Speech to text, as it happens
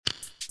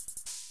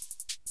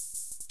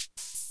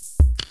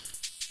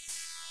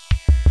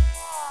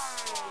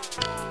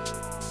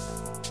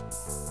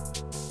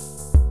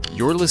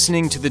You're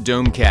listening to the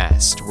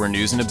Domecast, where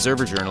news and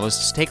observer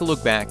journalists take a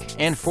look back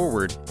and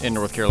forward in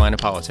North Carolina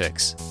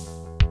politics.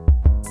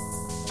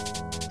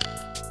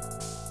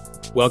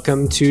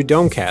 Welcome to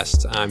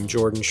Domecast. I'm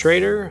Jordan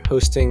Schrader,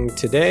 hosting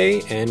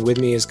today, and with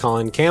me is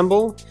Colin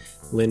Campbell,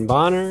 Lynn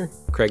Bonner,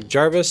 Craig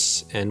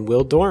Jarvis, and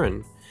Will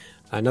Doran.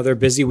 Another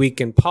busy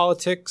week in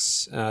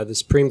politics. The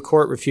Supreme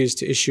Court refused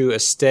to issue a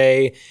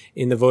stay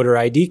in the voter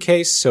ID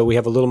case, so we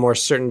have a little more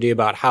certainty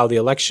about how the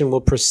election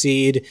will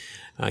proceed.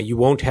 You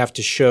won't have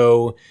to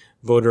show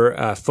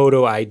voter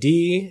photo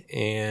ID,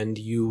 and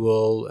you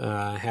will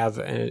have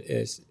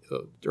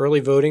early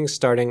voting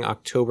starting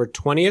October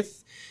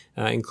 20th,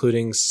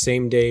 including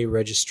same-day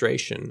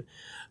registration.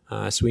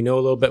 So we know a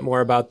little bit more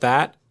about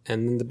that.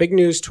 And then the big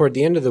news toward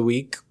the end of the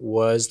week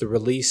was the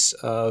release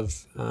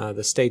of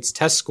the state's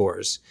test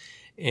scores.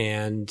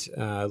 And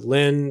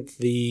Lynn,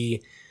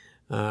 the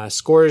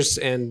scores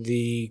and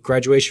the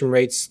graduation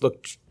rates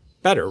looked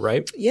better,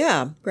 right?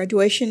 Yeah,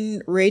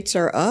 graduation rates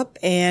are up,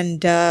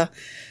 and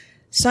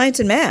science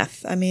and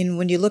math. I mean,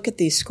 when you look at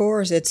these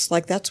scores, it's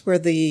like that's where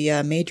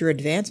the major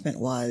advancement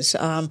was.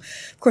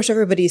 Of course,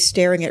 everybody's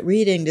staring at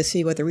reading to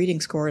see what the reading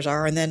scores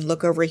are, and then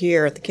look over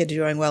here at the kids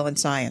doing well in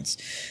science.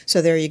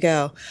 So there you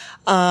go.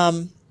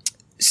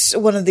 So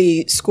one of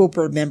the school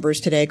board members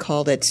today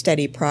called it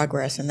steady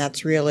progress, and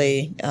that's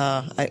really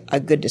a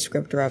good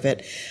descriptor of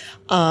it.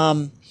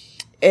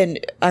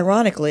 And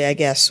ironically, I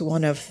guess,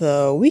 one of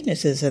the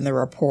weaknesses in the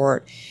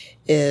report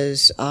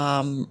is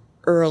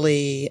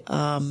early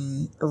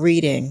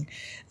reading,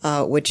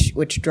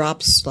 which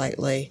drops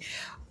slightly,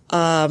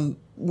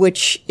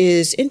 which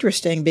is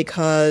interesting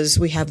because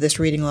we have this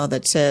reading law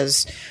that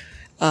says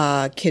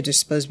kids are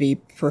supposed to be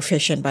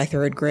proficient by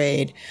third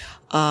grade.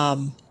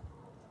 And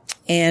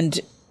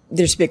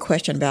there's a big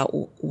question about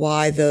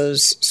why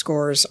those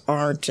scores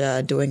aren't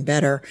doing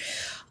better.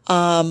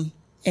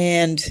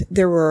 And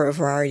there were a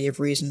variety of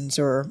reasons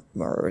or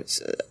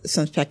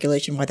some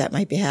speculation why that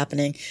might be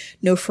happening.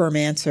 No firm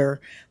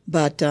answer,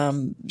 but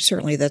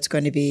certainly that's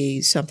going to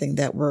be something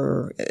that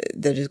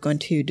is going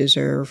to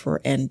deserve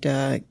and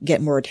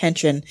get more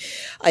attention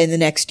in the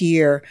next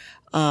year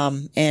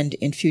and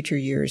in future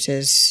years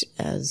as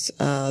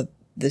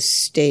the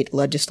state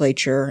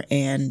legislature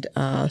and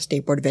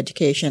State Board of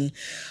Education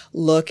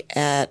look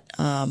at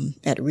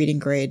reading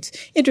grades.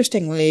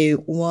 Interestingly,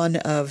 one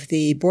of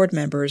the board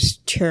members,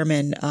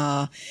 Chairman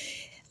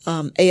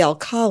A.L.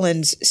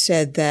 Collins,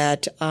 said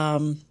that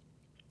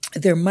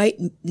there might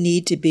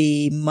need to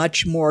be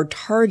much more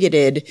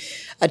targeted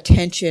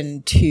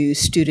attention to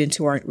students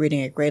who aren't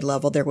reading at grade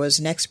level. There was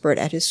an expert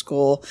at his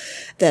school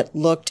that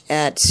looked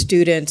at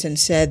students and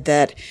said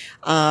that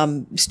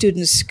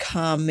students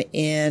come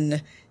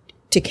in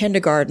to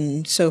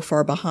kindergarten so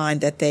far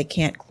behind that they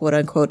can't, quote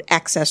unquote,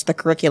 access the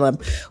curriculum,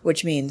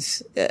 which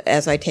means,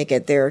 as I take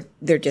it, they're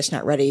just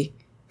not ready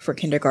for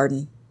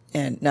kindergarten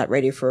and not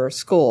ready for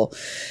school.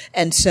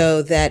 And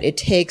so that it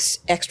takes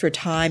extra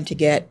time to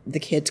get the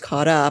kids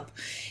caught up,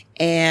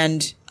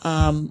 and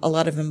a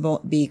lot of them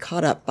won't be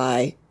caught up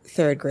by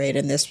third grade.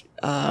 And this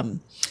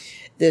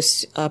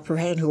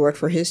professor who worked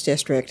for his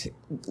district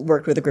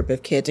worked with a group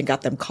of kids and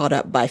got them caught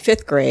up by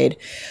fifth grade,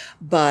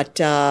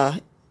 but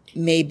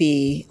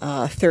maybe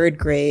third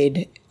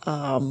grade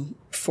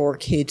for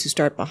kids who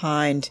start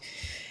behind,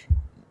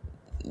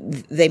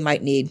 they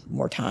might need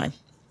more time.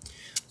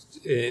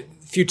 A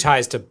few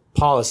ties to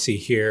policy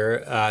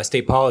here,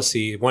 state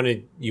policy.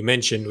 One you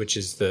mentioned, which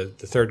is the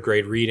third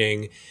grade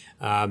reading.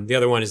 The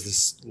other one is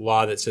this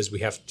law that says we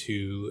have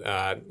to,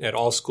 at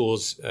all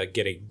schools,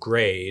 get a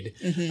grade.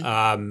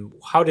 Mm-hmm.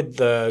 How did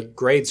the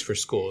grades for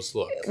schools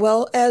look?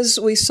 Well, as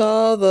we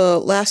saw the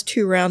last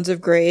two rounds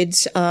of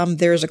grades,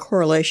 there's a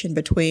correlation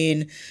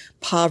between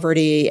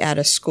poverty at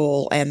a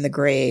school and the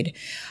grade.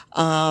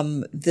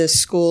 The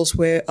schools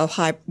where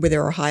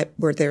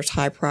there's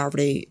high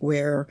poverty,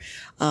 where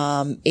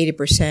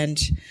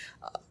 80%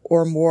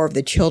 or more of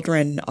the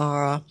children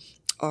are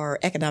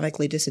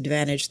economically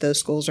disadvantaged, those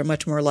schools are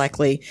much more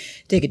likely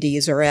to get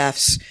D's or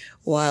F's,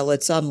 while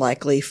it's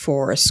unlikely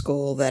for a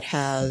school that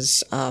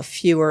has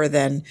fewer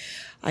than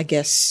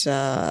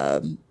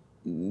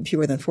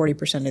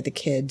 40% of the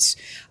kids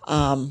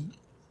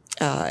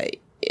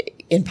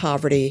in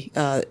poverty.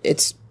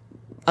 It's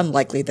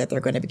unlikely that they're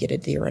going to get a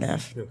D or an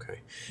F. Okay.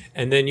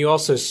 And then you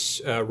also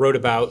wrote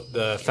about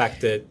the fact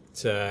that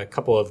a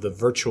couple of the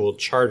virtual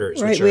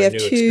charters, which are a new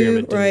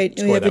experiment, didn't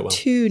score that well. We have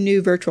two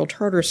new virtual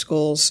charter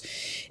schools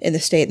in the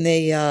state, and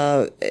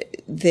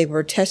they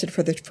were tested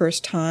for the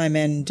first time,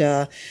 and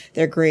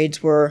their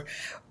grades were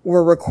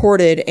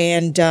recorded,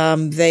 and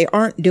they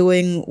aren't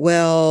doing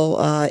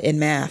well in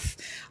math.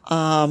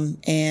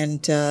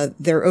 And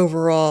their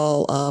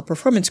overall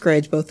performance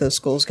grades, both those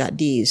schools got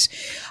Ds.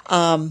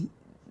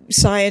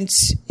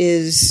 Science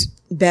is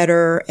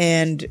better,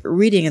 and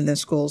reading in the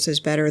schools is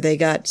better. They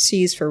got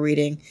C's for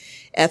reading,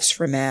 F's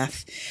for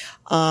math.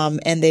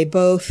 And they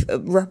both,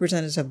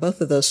 representatives of both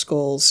of those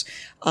schools,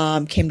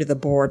 came to the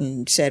board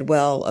and said,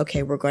 well,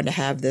 okay, we're going to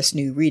have this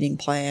new reading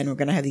plan. We're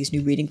going to have these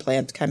new reading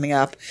plans coming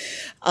up.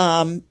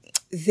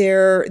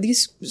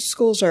 these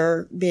schools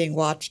are being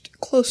watched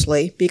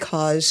closely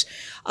because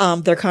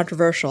they're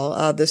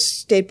controversial. The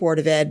State Board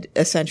of Ed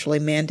essentially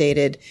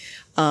mandated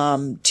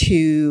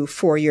 2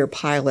 4-year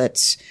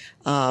pilots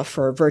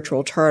for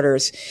virtual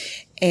charters.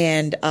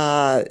 And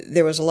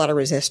there was a lot of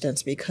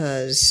resistance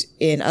because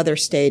in other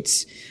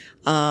states,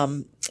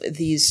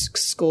 these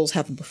schools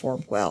haven't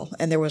performed well.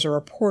 And there was a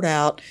report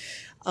out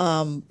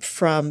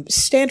from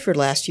Stanford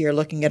last year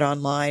looking at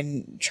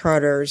online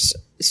charters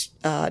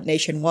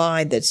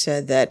nationwide that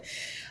said that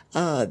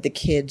the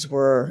kids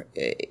were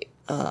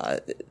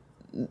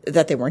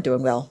that they weren't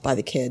doing well by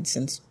the kids,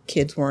 and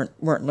kids weren't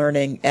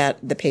learning at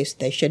the pace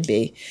they should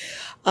be.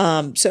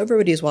 So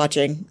everybody is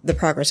watching the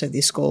progress of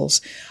these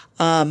schools.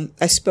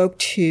 I spoke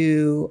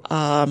to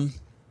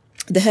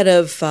the head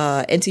of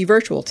NC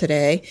Virtual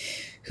today,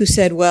 who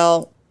said,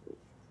 "Well,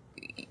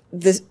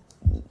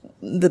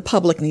 the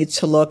public needs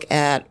to look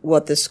at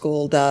what the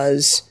school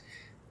does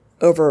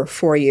over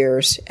 4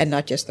 years and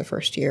not just the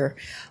first year."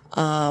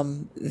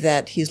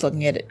 That he's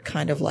looking at it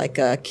kind of like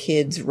a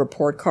kid's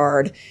report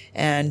card,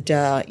 and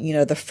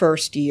the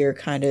first year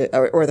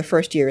or the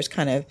first year is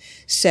kind of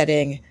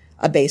setting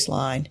a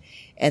baseline,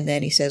 and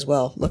then he says,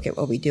 "Well, look at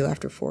what we do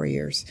after 4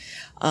 years."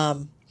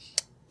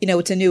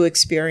 It's a new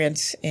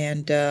experience,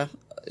 and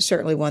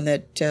certainly one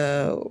that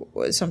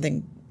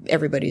something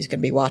everybody's going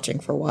to be watching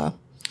for a while.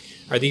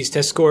 Are these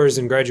test scores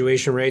and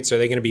graduation rates, are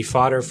they going to be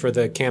fodder for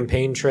the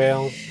campaign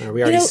trail? Are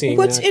we already seeing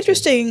what's that?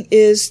 interesting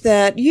is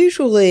that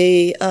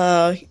usually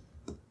the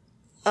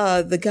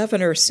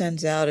governor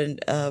sends out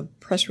a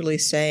press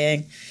release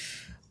saying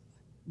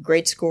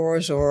great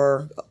scores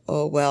or,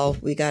 oh, well,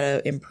 we got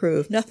to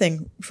improve.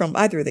 Nothing from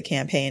either of the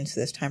campaigns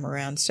this time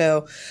around.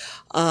 So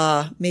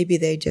maybe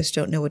they just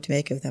don't know what to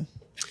make of them.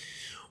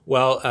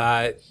 Well,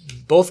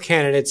 both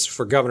candidates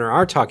for governor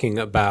are talking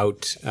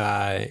about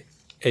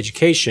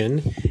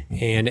education,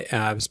 and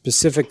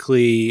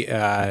specifically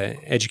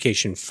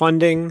education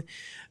funding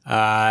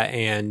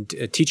and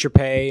teacher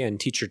pay and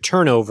teacher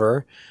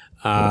turnover.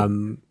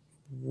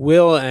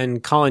 Will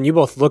and Colin, you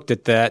both looked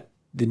at that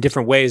in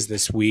different ways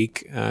this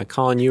week.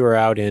 Colin, you were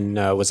out in,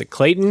 was it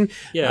Clayton?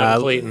 Yeah,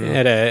 Clayton.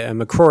 At a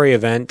McCrory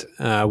event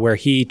where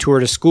he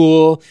toured a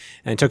school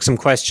and took some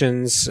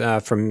questions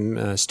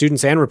from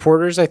students and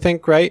reporters, I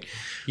think, right?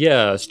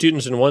 Yeah,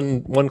 students in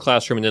one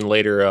classroom, and then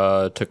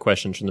later took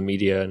questions from the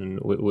media and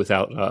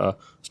without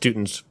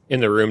students in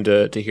the room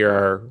to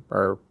hear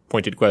our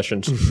pointed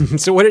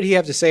questions. So what did he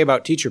have to say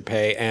about teacher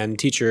pay and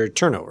teacher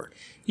turnover?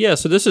 Yeah,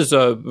 so this has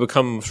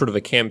become sort of a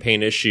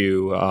campaign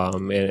issue,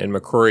 and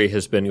McCrory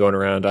has been going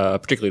around,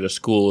 particularly to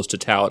schools, to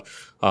tout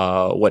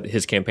what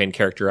his campaign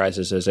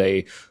characterizes as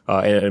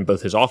and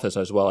both his office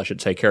as well, I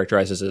should say,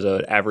 characterizes as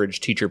an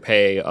average teacher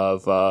pay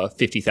of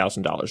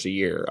 $50,000 a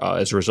year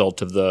as a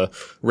result of the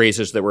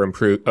raises that were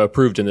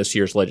approved in this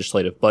year's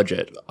legislative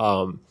budget.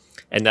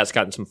 And that's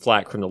gotten some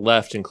flack from the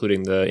left,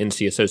 including the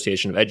NC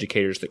Association of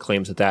Educators, that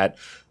claims that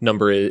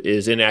number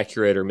is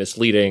inaccurate or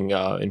misleading,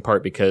 in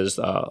part because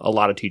a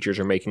lot of teachers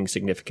are making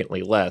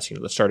significantly less.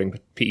 The starting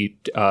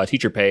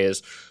teacher pay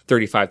is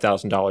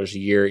 $35,000 a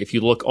year. If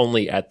you look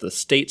only at the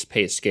state's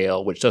pay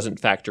scale, which doesn't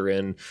factor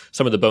in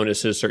some of the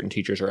bonuses certain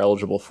teachers are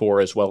eligible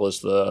for, as well as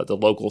the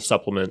local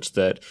supplements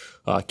that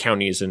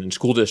counties and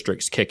school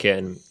districts kick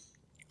in,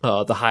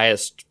 the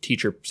highest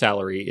teacher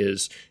salary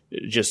is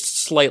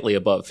just slightly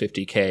above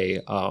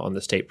 $50K on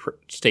the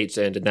state's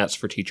end, and that's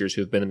for teachers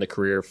who've been in the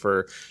career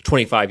for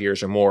 25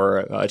 years or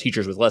more.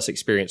 Teachers with less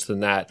experience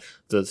than that,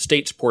 the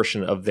state's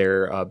portion of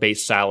their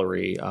base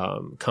salary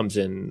comes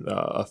in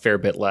a fair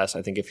bit less.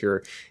 I think if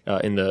you're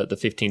in the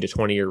 15 to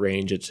 20 year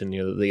range, it's in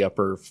the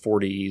upper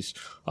 40s,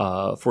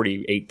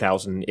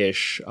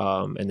 48,000-ish,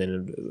 and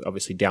then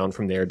obviously down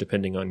from there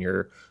depending on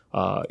your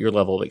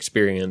level of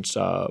experience.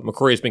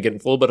 McCrory has been getting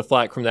a little bit of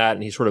flack from that,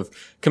 and he sort of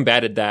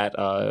combated that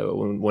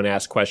when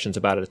asked questions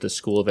about it at the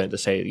school event to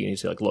say,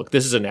 look,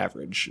 this is an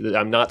average.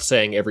 I'm not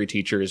saying every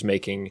teacher is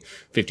making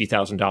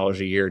 $50,000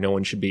 a year. No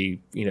one should be,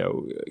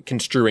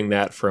 construing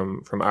that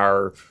from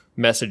our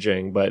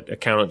messaging, but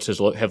accountants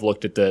have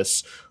looked at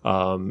this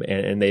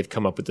and they've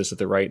come up with this at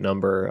the right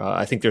number.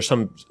 I think there's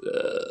some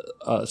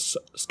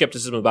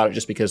skepticism about it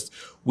just because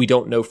we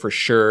don't know for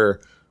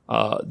sure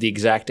the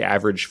exact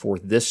average for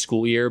this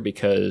school year,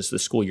 because the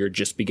school year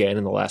just began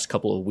in the last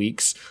couple of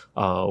weeks.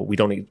 We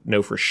don't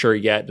know for sure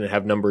yet and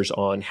have numbers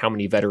on how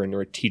many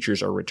veteran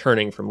teachers are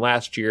returning from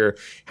last year,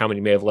 how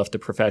many may have left the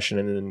profession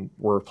and then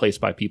were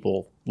replaced by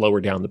people lower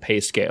down the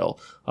pay scale.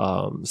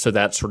 So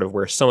that's sort of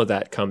where some of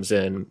that comes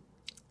in.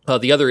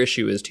 The other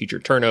issue is teacher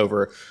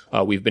turnover.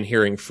 We've been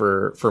hearing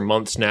for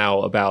months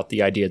now about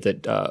the idea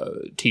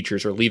that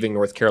teachers are leaving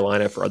North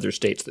Carolina for other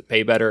states that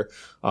pay better.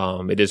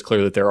 It is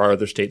clear that there are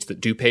other states that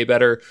do pay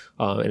better.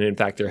 And in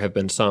fact, there have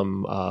been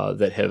some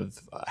that have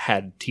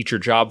had teacher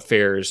job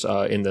fairs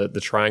in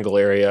the Triangle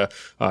area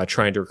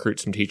trying to recruit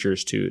some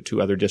teachers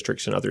to other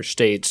districts in other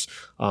states.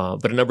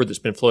 But a number that's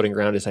been floating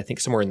around is, I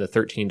think, somewhere in the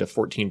 13 to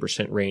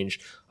 14%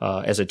 range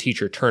as a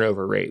teacher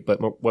turnover rate.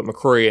 But what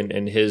McCrory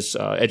and his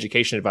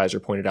education advisor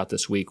pointed pointed out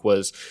this week,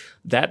 was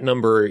that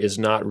number is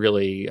not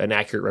really an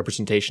accurate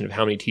representation of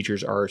how many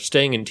teachers are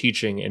staying and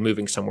teaching and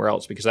moving somewhere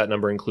else, because that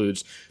number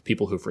includes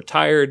people who've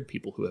retired,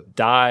 people who have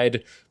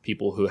died,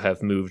 people who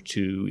have moved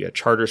to a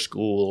charter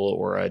school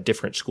or a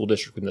different school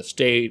district in the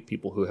state,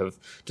 people who have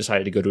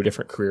decided to go to a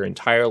different career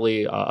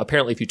entirely.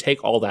 Apparently, if you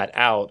take all that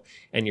out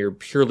and you're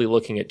purely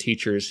looking at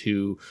teachers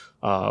who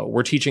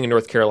were teaching in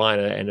North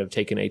Carolina and have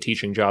taken a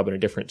teaching job in a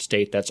different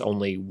state, that's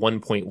only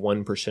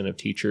 1.1% of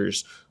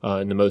teachers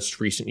in the most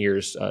recent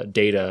years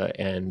data.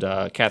 And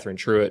Catherine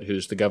Truitt,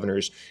 who's the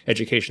governor's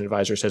education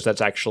advisor, says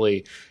that's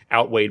actually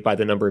outweighed by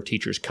the number of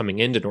teachers coming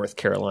into North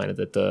Carolina,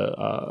 that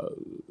the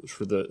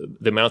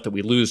amount that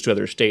we lose to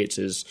other states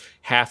is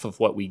half of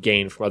what we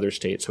gain from other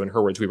states. So in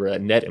her words, we were a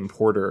net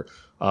importer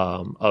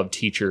of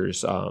teachers.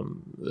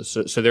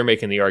 So they're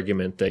making the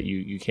argument that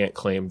you can't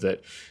claim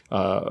that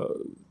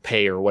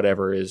pay or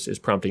whatever is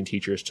prompting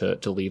teachers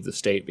to leave the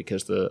state,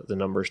 because the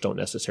numbers don't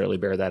necessarily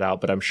bear that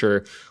out. But I'm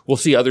sure we'll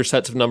see other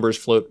sets of numbers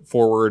float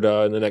forward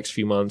in the next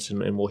few months,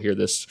 and we'll hear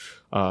this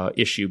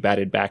issue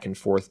batted back and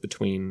forth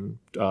between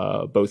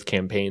both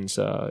campaigns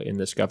in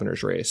this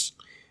governor's race.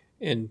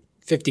 And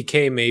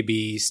 50K may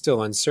be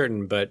still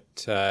uncertain, but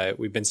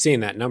we've been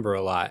seeing that number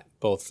a lot,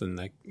 both in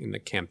the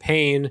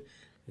campaign.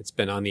 It's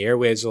been on the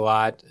airwaves a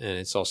lot, and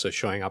it's also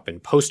showing up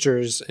in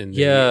posters and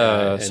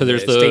so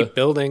there's the state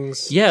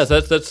buildings. Yeah,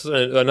 that's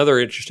another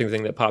interesting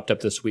thing that popped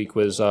up this week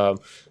was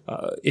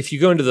if you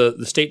go into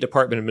the State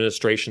Department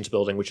Administration's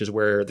building, which is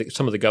where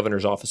some of the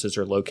governor's offices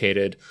are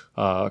located,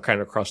 kind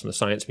of across from the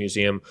Science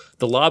Museum,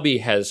 the lobby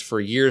has for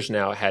years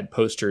now had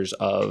posters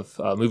of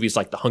movies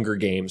like The Hunger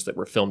Games that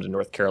were filmed in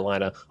North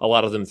Carolina, a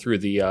lot of them through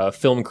the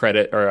film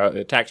credit or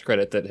a tax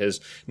credit that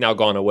has now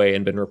gone away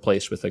and been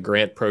replaced with a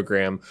grant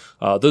program.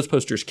 Those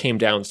posters came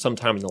down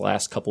sometime in the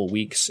last couple of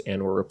weeks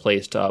and were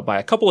replaced by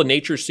a couple of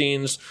nature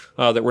scenes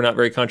that were not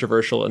very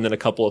controversial, and then a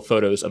couple of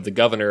photos of the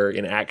governor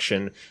in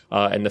action.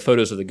 And the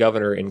photos of the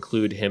governor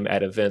include him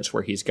at events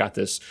where he's got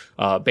this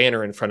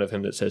banner in front of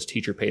him that says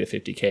teacher pay to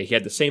 50K. He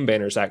had the same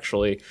banners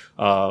actually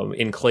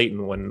in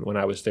Clayton when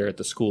I was there at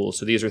the school.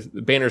 So these are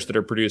banners that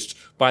are produced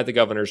by the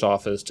governor's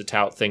office to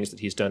tout things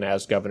that he's done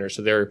as governor.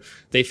 So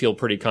they feel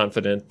pretty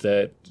confident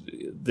that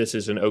this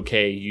is an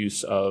okay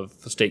use of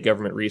state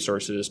government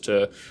resources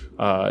to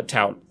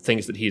tout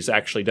things that he's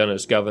actually done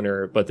as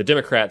governor. But the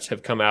Democrats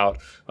have come out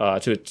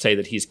to say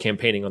that he's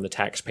campaigning on the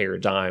taxpayer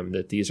dime,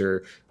 that these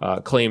are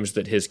claims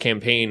that his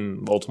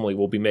campaign ultimately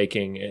will be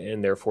making,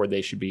 and therefore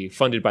they should be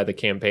funded by the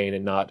campaign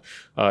and not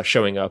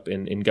showing up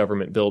in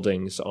government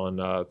buildings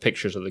on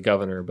pictures of the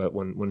governor. But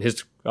when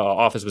his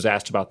office was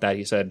asked about that,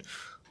 he said,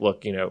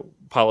 look,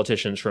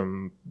 politicians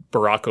from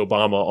Barack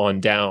Obama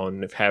on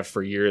down have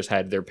for years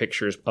had their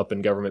pictures up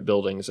in government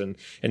buildings, and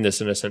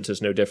this, in a sense,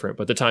 is no different.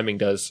 But the timing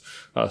does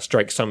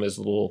strike some as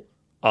a little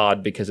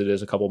odd, because it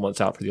is a couple months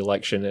out for the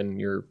election, and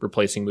you're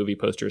replacing movie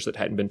posters that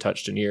hadn't been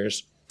touched in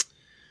years.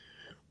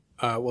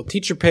 Well,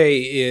 teacher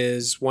pay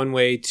is one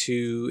way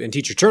and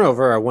teacher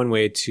turnover are one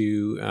way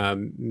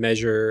to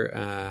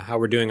measure how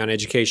we're doing on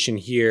education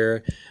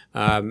here.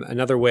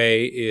 Another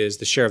way is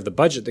the share of the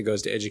budget that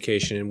goes to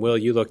education. And Will,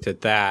 you looked at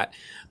that.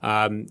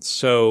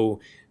 So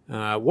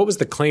what was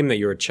the claim that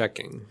you were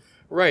checking?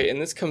 Right,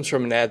 and this comes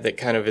from an ad that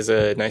kind of is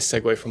a nice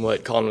segue from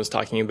what Colin was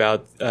talking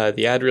about.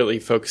 The ad really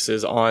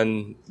focuses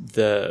on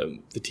the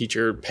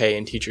teacher pay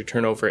and teacher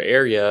turnover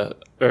area,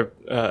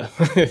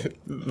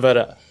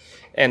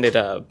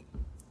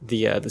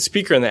 the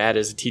speaker in the ad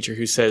is a teacher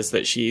who says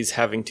that she's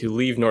having to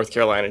leave North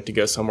Carolina to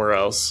go somewhere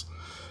else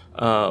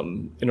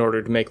in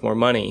order to make more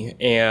money.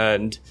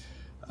 And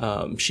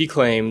she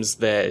claims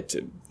that,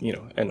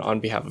 and on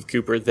behalf of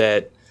Cooper,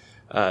 that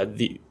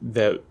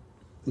that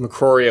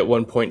McCrory at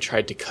one point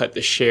tried to cut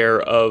the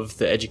share of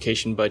the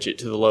education budget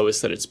to the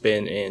lowest that it's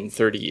been in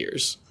 30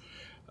 years.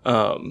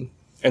 And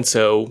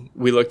so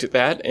we looked at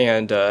that,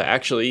 and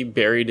actually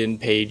buried in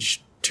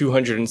page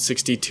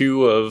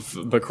 262 of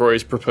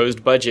McCrory's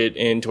proposed budget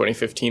in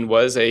 2015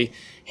 was a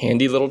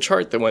handy little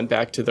chart that went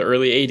back to the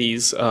early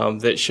 80s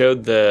that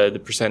showed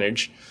the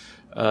percentage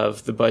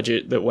of the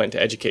budget that went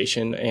to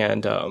education.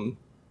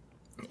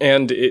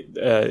 And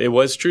it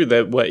was true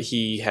that what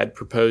he had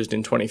proposed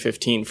in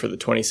 2015 for the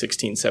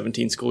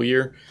 2016-17 school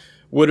year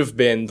would have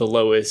been the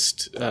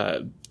lowest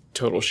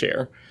total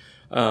share.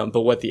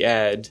 But what the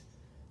ad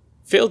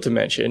failed to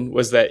mention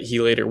was that he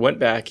later went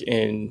back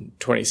in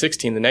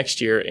 2016, the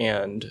next year,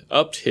 and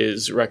upped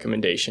his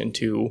recommendation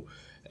to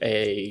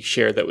a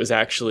share that was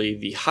actually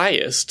the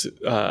highest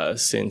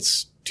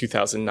since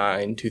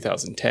 2009,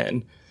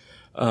 2010.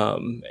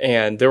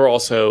 And there were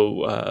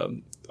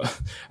also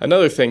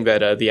another thing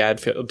that the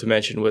ad failed to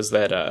mention was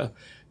that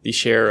the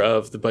share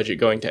of the budget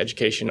going to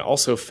education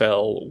also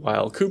fell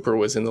while Cooper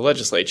was in the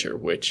legislature,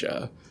 which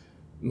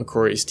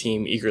McCrory's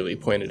team eagerly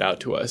pointed out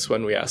to us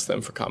when we asked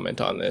them for comment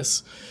on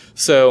this.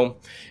 So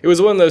it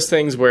was one of those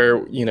things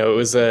where,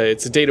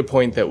 it's a data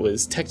point that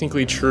was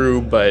technically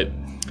true, but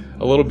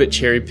a little bit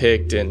cherry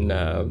picked and,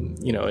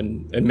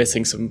 and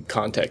missing some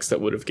context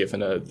that would have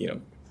given a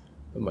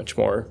much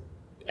more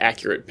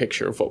accurate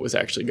picture of what was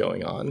actually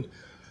going on.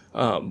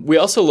 We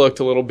also looked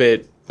a little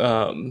bit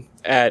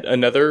at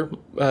another.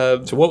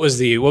 So what was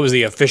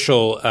the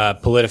official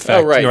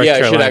PolitiFact? Oh, right. North yeah,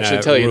 Carolina I should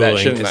actually tell you ruling?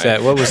 that, shouldn't I?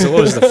 What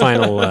was the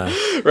final?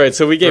 Right.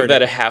 So we gave verdict?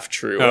 that a half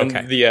true. Okay.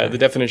 And the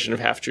definition of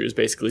half true is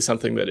basically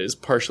something that is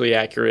partially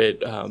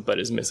accurate, but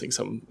is missing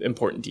some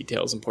important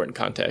details, important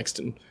context,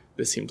 and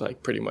this seemed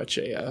like pretty much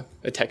a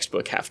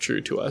textbook half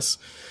true to us.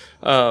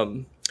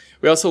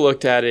 We also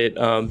looked at it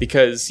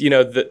because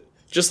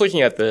just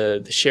looking at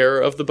the share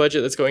of the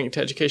budget that's going into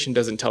education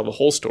doesn't tell the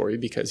whole story,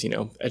 because,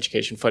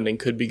 education funding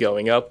could be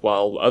going up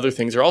while other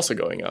things are also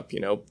going up,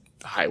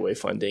 highway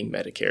funding,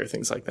 Medicare,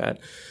 things like that.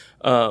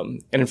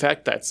 And in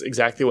fact, that's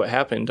exactly what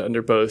happened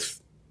under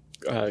both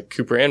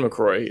Cooper and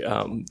McCrory.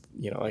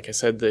 Like I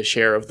said, the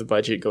share of the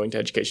budget going to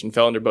education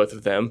fell under both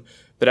of them,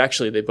 but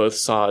actually they both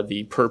saw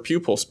the per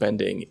pupil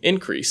spending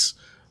increase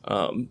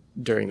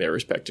during their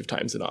respective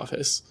times in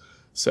office.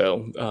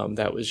 So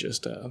that was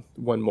just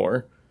one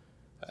more.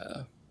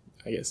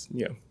 I guess,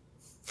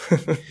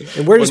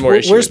 And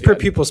where's per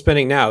pupil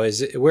spending now?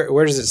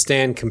 Where does it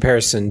stand in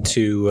comparison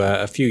to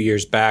a few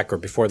years back or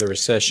before the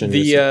recession?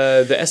 The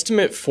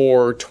estimate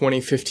for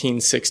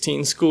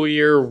 2015-16 school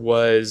year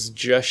was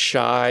just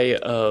shy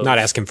of. Not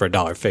asking for a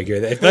dollar figure.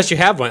 Unless you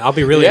have one, I'll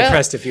be really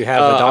impressed if you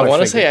have a dollar figure. I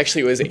want to say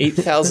actually it was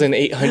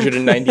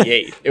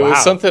 8,898. It Wow.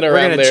 was something around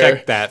We're gonna there.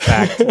 Check that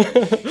fact.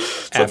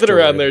 Something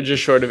around there,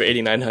 just short of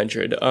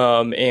 8,900.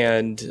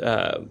 And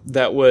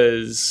that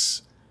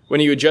was. When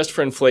you adjust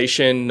for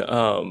inflation,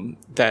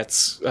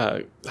 that's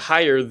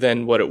higher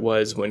than what it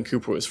was when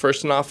Cooper was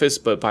first in office.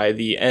 But by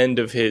the end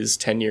of his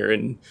tenure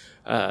in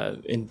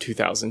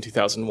 2000,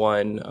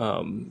 2001,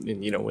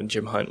 when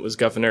Jim Hunt was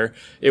governor,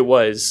 it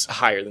was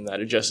higher than that.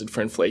 Adjusted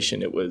for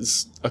inflation, it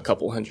was a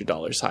couple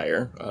 $100s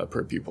higher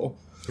per pupil.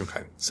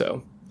 Okay.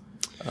 So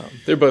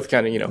they're both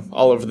kind of,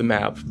 all over the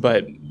map,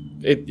 but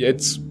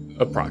it's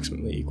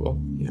approximately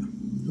equal. Yeah.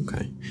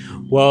 Okay.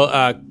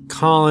 Well,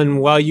 Colin,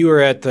 while you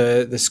were at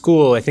the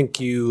school, I think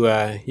you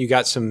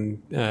got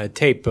some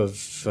tape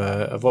of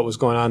what was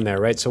going on there,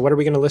 right? So what are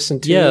we going to listen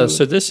to? Yeah,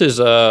 so this is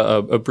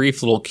a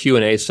brief little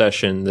Q&A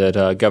session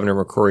that Governor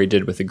McCrory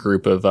did with a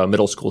group of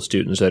middle school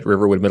students at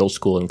Riverwood Middle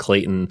School in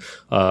Clayton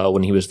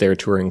when he was there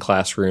touring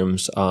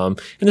classrooms. And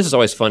this is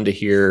always fun to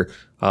hear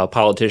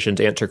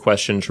politicians answer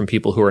questions from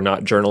people who are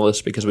not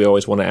journalists, because we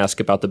always want to ask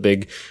about the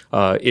big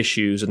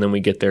issues, and then we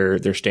get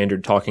their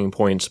standard talking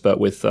points. But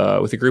with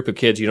a group of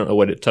kids, you don't know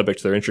what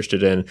subjects they're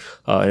interested in.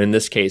 And in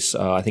this case,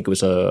 I think it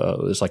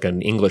was like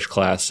an English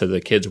class, so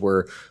the kids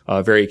were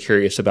very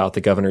curious about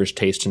the governor's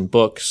taste in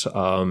books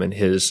and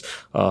his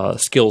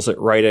skills at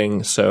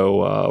writing.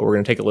 So we're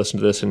going to take a listen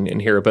to this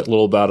and hear a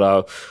little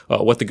about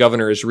what the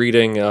governor is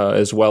reading,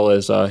 as well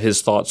as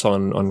his thoughts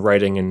on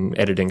writing and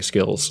editing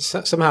skills.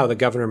 Somehow the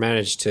governor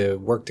managed to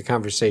work the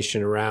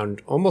conversation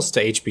around almost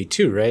to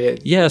HB2,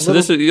 right? So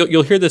this is,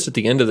 you'll hear this at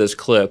the end of this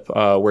clip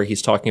where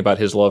he's talking about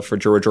his love for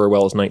George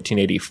Orwell's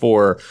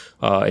 1984,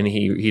 and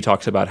he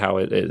talks about how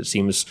it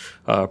seems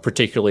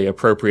particularly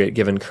appropriate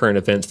given current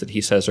events that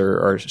he says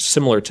are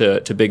similar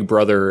to Big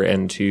Brother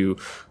and to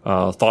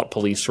thought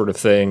police sort of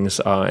things,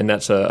 and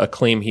that's a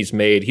claim he's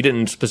made. He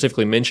didn't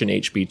specifically mention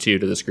HB2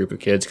 to this group of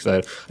kids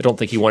because I don't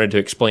think he wanted to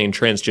explain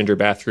transgender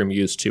bathroom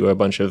use to a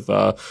bunch of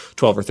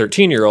 12 or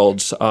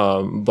 13-year-olds,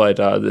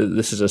 but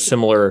this is a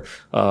similar,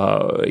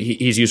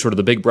 he's used sort of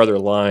the Big Brother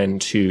line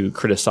to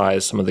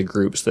criticize some of the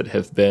groups that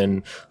have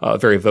been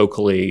very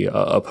vocally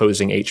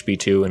opposing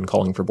HB2 and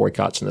calling for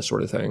boycotts and this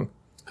sort of thing.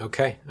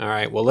 Okay. All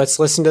right. Well, let's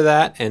listen to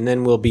that, and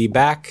then we'll be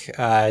back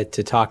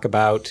to talk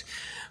about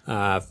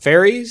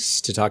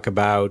ferries, to talk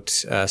about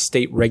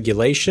state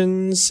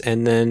regulations,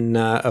 and then,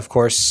 of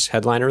course,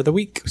 headliner of the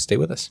week. Stay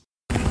with us.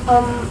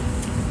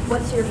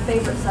 What's your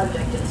favorite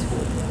subject in school?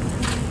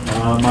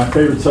 My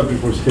favorite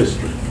subject was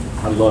history.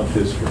 I loved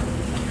history.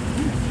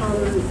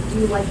 Do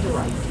you like to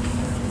write?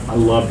 I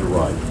love to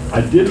write.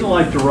 I didn't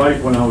like to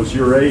write when I was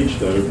your age,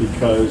 though,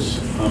 because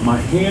my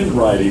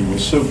handwriting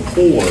was so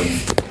poor.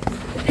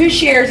 Who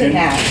shares in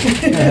that?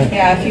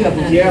 Yeah, a few of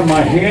them. Yeah,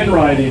 my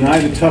handwriting, I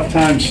had a tough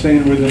time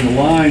staying within the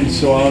lines,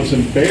 so I was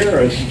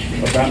embarrassed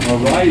about my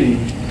writing.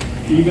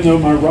 Even though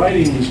my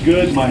writing was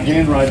good, my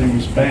handwriting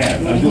was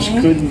bad. I just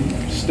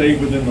couldn't stay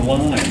within the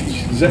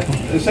lines.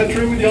 Is that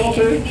true with y'all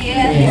too?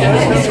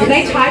 Yeah. So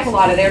they type a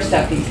lot of their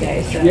stuff these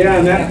days. So. Yeah,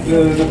 and that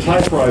the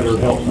typewriter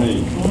helped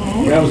me.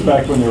 That was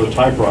back when there were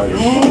typewriters.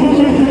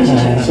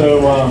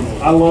 So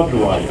I love to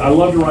write. I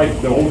love to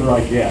write. The older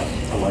I get,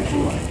 I like to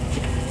write.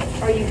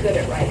 Are you good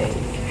at writing?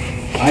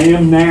 I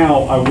am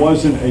now. I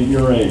wasn't at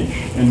your age.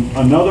 And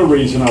another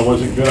reason I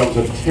wasn't good, I was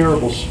a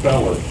terrible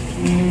speller.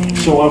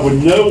 So I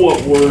would know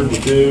what word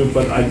to do,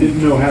 but I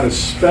didn't know how to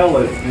spell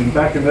it. And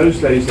back in those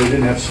days, they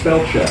didn't have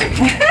spell check.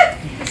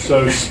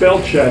 So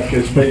spell check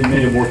has made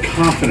me a more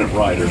confident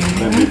writer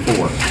than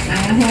before.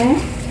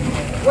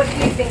 What do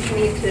you think you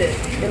need to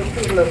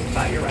improve most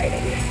about your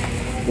writing?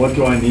 What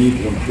do I need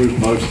to improve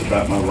most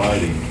about my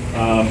writing?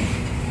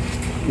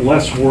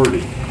 Less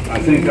wordy. I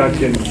think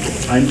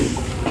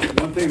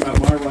one thing about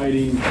my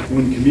writing,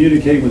 when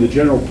communicating with the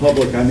general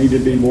public, I need to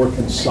be more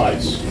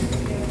concise.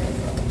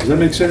 Does that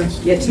make sense?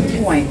 Get to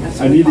the point. That's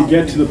what I we need to call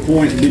get it. to the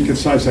point and be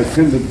concise. I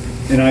tend to,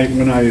 and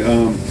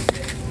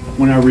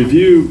when I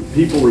review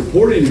people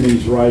reporting to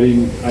me's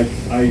writing,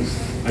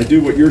 I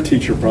do what your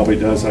teacher probably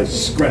does. I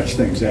scratch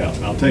things out.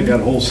 I'll take out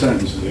whole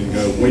sentences and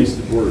go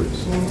wasted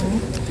words.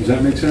 Does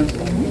that make sense?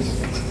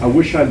 I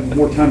wish I had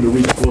more time to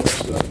read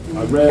books.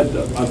 I've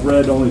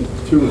read only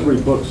 2 or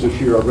 3 books this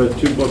year. I read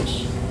 2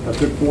 books. I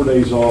took 4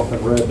 days off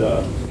and read.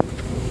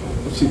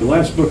 Let's see. The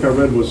last book I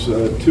read was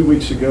 2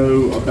 weeks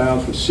ago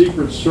about the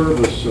Secret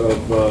Service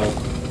of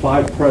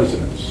 5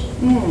 presidents,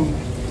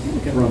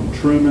 from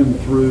Truman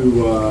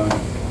through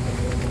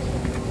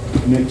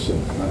Nixon,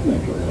 I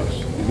think it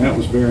was. And that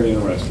was very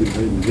interesting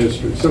reading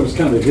history. So it's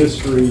kind of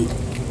history,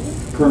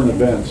 current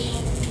events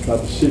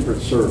about the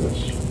Secret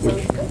Service,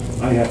 which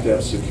I have to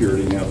have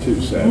security now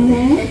too,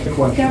 sadly.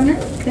 Question. Governor,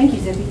 thank you,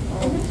 Zippy.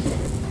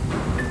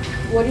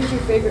 What is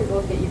your favorite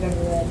book that you've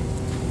ever read?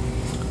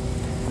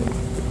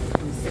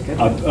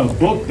 A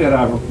book that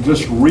I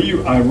just in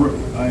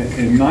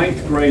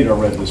 9th grade I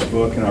read this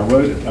book, and I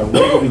read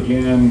it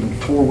again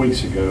 4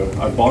 weeks ago.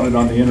 I bought it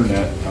on the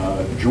internet.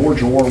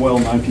 George Orwell,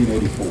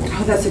 1984.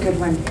 Oh, that's a good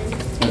one.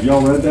 Have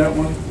y'all read that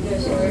one?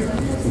 Yes, sir.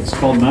 It's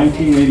called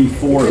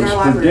 1984. It's in It was our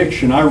library.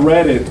 prediction. I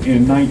read it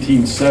in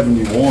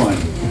 1971,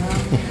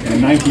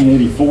 and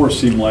 1984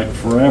 seemed like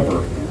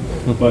forever.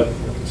 But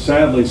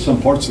sadly,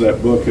 some parts of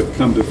that book have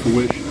come to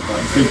fruition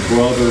about Big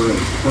Brother and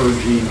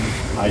purging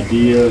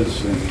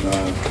ideas, and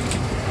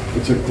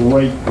it's a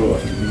great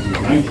book.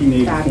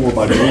 1984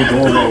 by George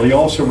Orwell. He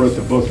also wrote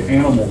the book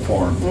Animal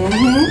Farm,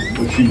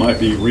 which you might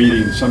be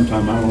reading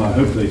sometime. I don't know. I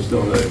hope they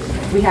still do.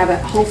 We have a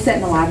whole set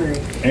in the library.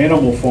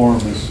 Animal Farm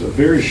is a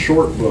very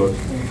short book,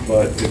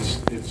 but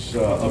it's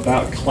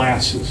about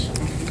classes,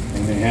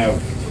 and they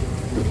have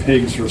the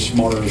pigs are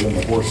smarter than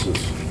the horses,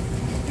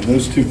 and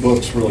those 2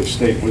 books really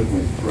stayed with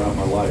me throughout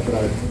my life.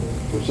 And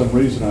for some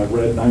reason, I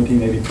read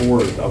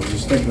 1984. I was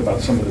just thinking about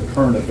some of the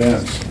current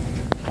events.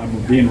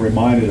 I'm being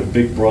reminded of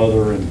Big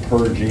Brother and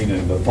purging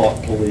and the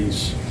thought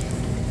police,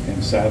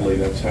 and sadly,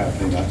 that's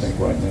happening, I think,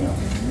 right now.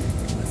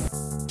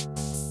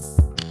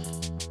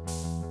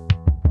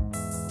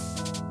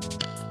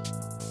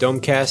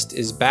 Domecast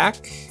is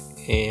back,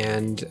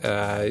 and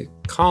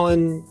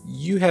Colin,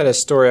 you had a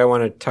story I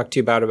want to talk to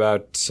you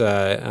about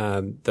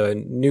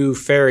the new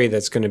ferry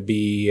that's going to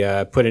be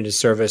put into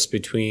service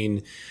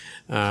between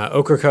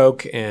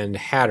Ocracoke and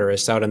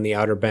Hatteras out on the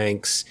Outer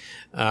Banks.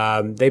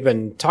 They've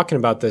been talking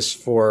about this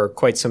for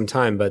quite some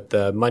time, but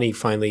the money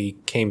finally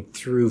came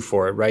through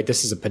for it, right?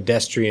 This is a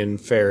pedestrian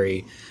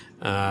ferry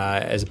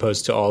as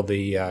opposed to all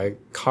the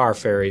car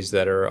ferries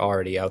that are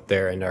already out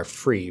there and are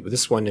free. But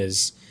this one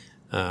is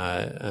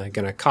going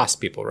to cost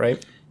people,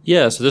 right?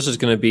 Yeah, so this is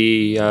going to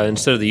be,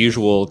 instead of the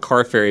usual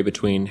car ferry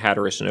between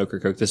Hatteras and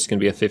Ocracoke, this is going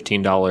to be a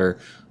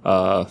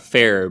 $15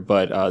 fare,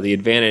 but the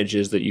advantage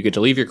is that you get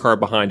to leave your car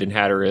behind in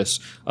Hatteras.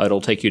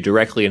 It'll take you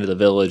directly into the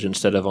village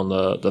instead of on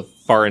the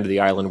far end of the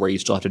island where you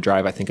still have to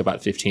drive, I think,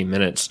 about 15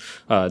 minutes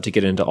to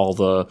get into all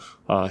the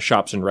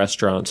shops and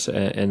restaurants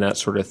and that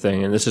sort of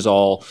thing. And this is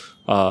all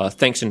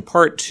thanks in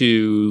part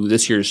to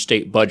this year's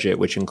state budget,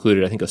 which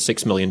included, I think, a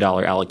 $6 million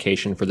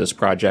allocation for this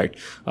project.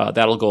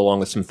 That'll go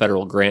along with some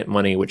federal grant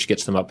money, which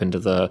gets them up into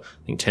the,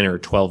 I think, $10 or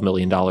 $12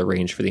 million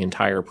range for the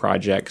entire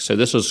project. So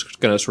this was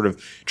going to sort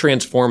of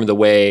transform the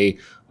way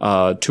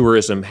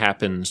tourism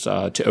happens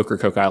to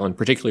Ocracoke Island,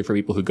 particularly for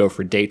people who go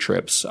for day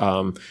trips.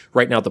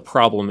 Right now, the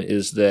problem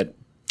is that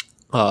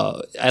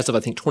as of, I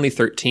think,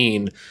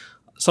 2013,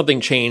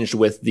 something changed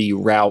with the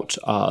route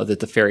that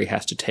the ferry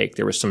has to take.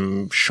 There was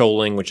some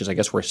shoaling, which is, I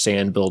guess, where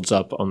sand builds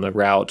up on the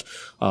route.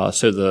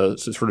 So the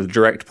sort of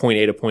direct point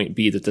A to point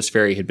B that this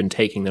ferry had been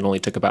taking that only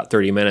took about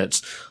 30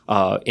 minutes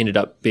ended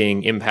up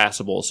being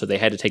impassable. So they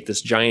had to take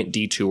this giant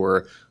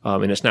detour,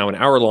 and it's now an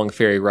hour-long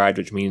ferry ride,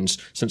 which means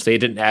since they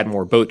didn't add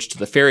more boats to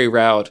the ferry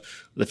route,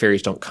 the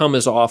ferries don't come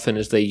as often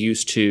as they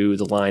used to.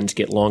 The lines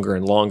get longer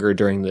and longer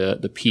during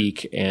the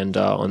peak. And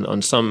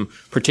on some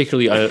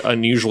particularly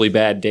unusually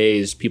bad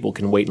days, people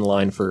can wait in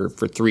line for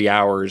 3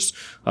 hours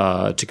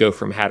to go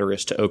from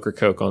Hatteras to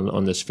Ocracoke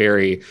on this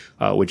ferry,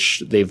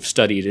 which they've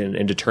studied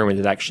and determined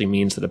it actually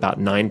means that about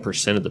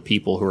 9% of the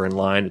people who are in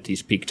line at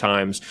these peak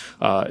times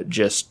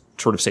just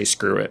sort of say,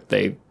 screw it.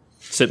 They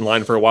sit in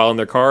line for a while in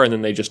their car, and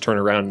then they just turn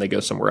around and they go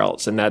somewhere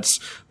else. And that's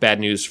bad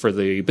news for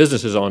the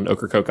businesses on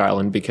Ocracoke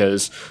Island,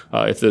 because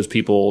if those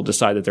people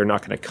decide that they're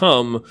not going to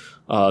come,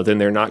 then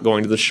they're not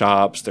going to the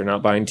shops, they're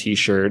not buying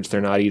T-shirts,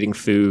 they're not eating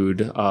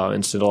food.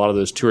 And so a lot of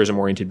those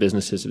tourism-oriented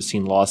businesses have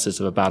seen losses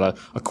of about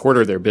a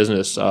quarter of their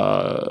business,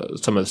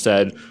 some have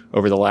said,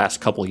 over the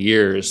last couple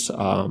years.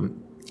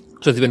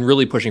 So they've been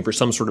really pushing for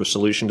some sort of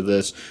solution to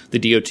this. The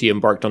DOT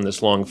embarked on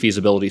this long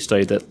feasibility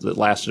study that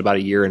lasted about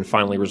a year and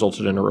finally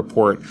resulted in a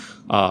report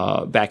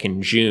back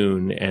in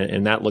June,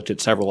 and that looked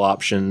at several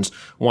options.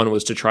 One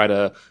was to try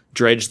to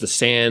dredge the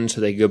sand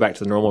so they could go back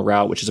to the normal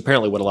route, which is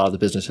apparently what a lot of the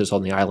businesses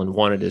on the island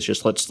wanted, is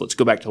just let's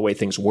go back to the way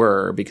things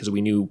were, because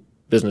we knew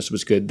business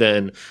was good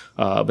then,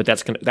 but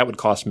that would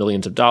cost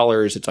millions of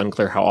dollars. It's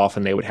unclear how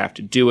often they would have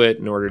to do it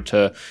in order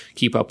to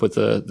keep up with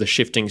the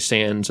shifting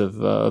sands of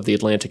the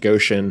Atlantic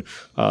Ocean.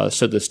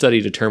 So the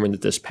study determined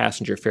that this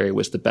passenger ferry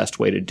was the best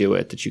way to do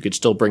it, that you could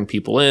still bring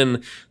people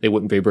in, they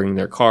wouldn't be bringing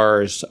their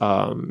cars,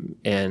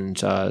 and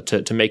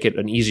to make it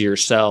an easier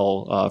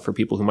sell for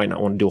people who might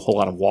not want to do a whole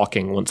lot of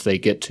walking once they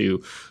get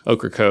to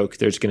Ocracoke.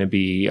 There's going to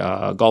be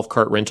golf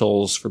cart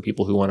rentals for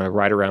people who want to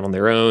ride around on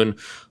their own.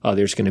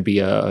 There's going to be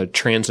a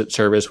transit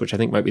service, which I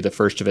think might be the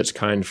first of its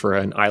kind for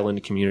an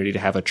island community to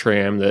have a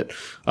tram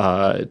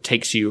that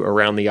takes you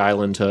around the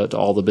island to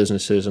all the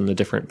businesses and the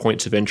different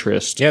points of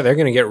interest. Yeah, they're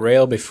going to get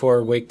rail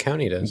before Wake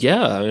County does.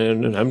 Yeah,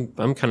 and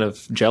I'm kind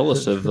of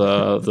jealous of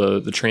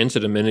the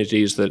transit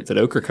amenities that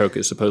Ocracoke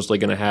is supposedly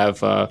going to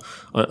have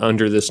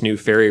under this new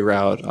ferry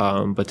route.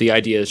 But the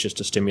idea is just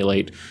to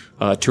stimulate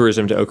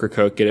tourism to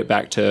Ocracoke, get it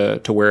back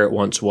to where it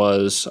once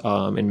was,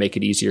 and make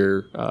it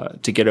easier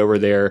to get over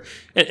there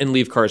and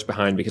leave cars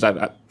behind. Because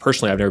I've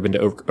never been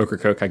to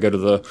Ocracoke. I go to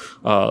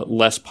the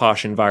less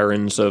posh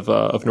environs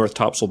of North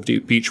Topsail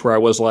Beach where I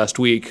was last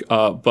week,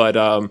 but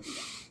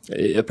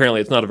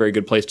apparently it's not a very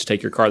good place to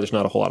take your car. There's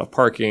not a whole lot of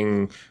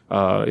parking.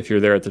 If you're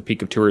there at the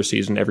peak of tourist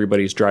season,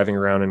 everybody's driving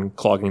around and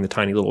clogging the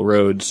tiny little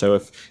roads. So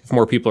if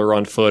more people are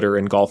on foot or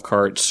in golf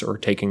carts or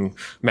taking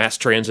mass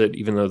transit,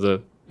 even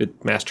though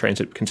mass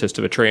transit consists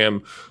of a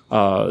tram,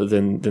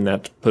 then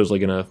that's supposedly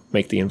going to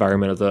make the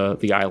environment of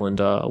the island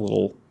a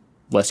little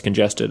less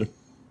congested.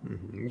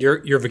 Mm-hmm.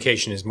 Your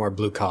vacation is more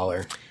blue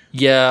collar.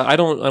 Yeah, I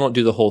don't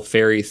do the whole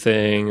ferry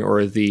thing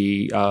or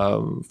the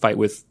fight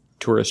with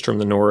tourists from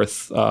the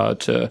north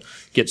to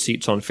get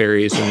seats on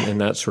ferries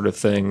and that sort of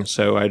thing.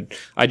 So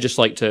I'd just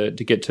like to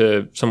get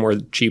to somewhere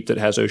cheap that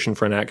has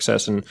oceanfront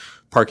access and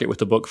park it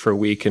with a book for a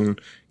week and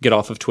get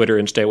off of Twitter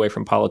and stay away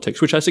from politics,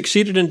 which I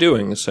succeeded in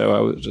doing.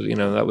 So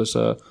that was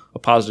a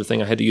positive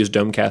thing. I had to use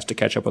Domecast to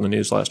catch up on the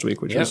news last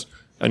week, which was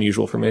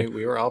unusual for me.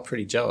 We were all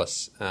pretty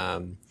jealous.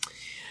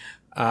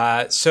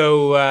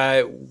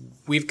 So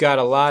we've got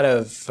a lot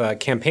of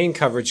campaign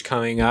coverage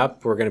coming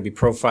up. We're going to be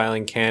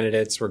profiling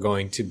candidates. We're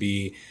going to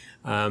be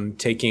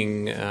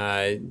taking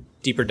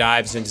deeper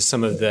dives into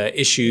some of the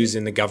issues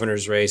in the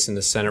governor's race and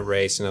the Senate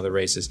race and other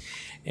races.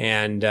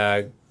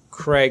 And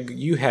Craig,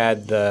 you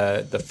had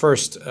the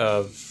first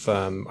of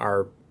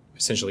our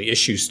essentially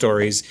issue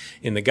stories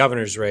in the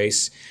governor's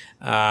race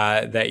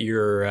that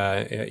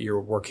you're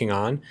working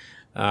on.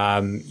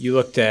 You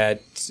looked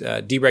at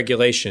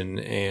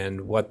deregulation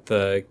and what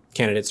the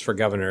candidates for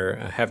governor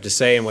have to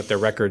say and what their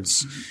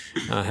records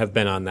have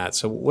been on that.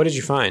 So what did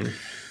you find?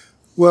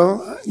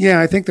 Well, yeah,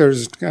 I think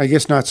I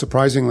guess not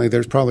surprisingly,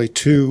 there's probably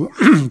two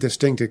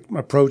distinct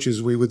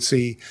approaches we would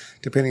see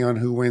depending on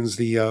who wins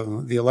the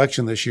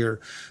election this year.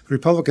 The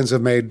Republicans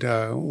have made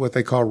what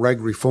they call reg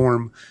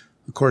reform.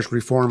 Of course,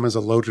 reform is a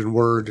loaded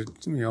word.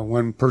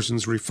 One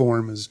person's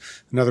reform is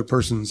another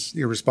person's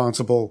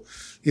irresponsible,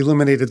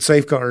 eliminated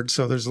safeguard.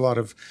 So there's a lot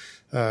of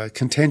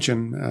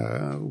contention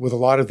with a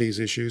lot of these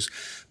issues.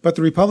 But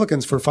the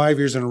Republicans, for 5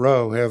 years in a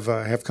row,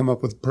 have come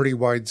up with pretty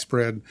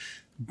widespread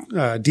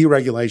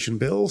deregulation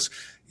bills,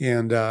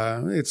 and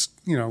it's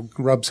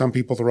rubbed some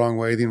people the wrong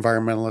way, the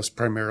environmentalists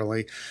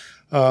primarily.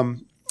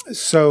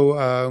 So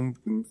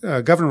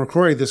Governor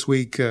McCrory this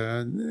week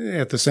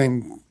at the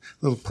same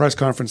little press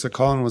conference that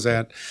Colin was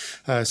at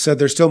said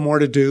there's still more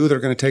to do. They're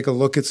going to take a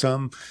look at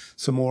some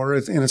more,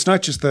 and it's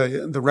not just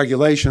the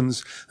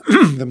regulations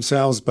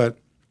themselves, but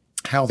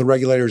how the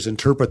regulators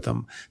interpret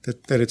them,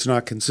 that it's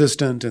not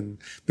consistent, and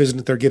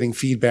they're getting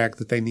feedback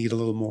that they need a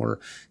little more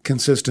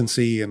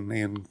consistency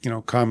and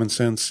common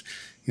sense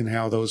in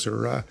how those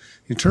are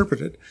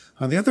interpreted.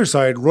 On the other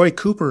side, Roy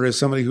Cooper is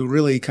somebody who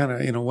really kind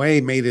of, in a way,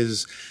 made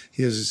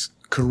his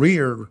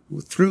career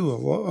through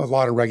a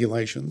lot of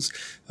regulations,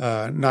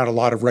 not a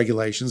lot of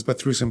regulations, but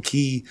through some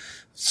key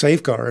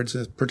safeguards,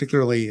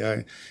 particularly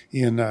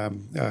in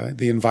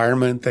the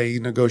environment. They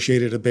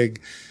negotiated a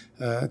big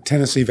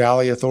Tennessee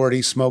Valley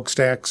Authority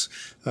smokestacks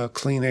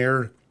clean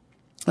air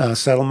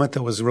settlement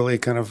that was really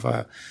kind of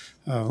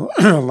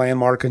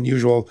landmark,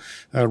 unusual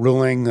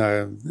ruling.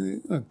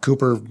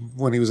 Cooper,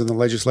 when he was in the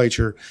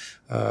legislature,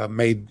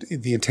 made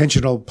the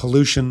intentionally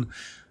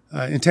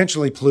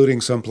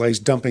polluting someplace,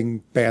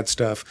 dumping bad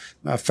stuff,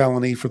 a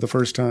felony for the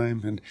first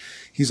time. And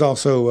he's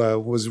also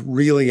was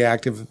really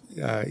active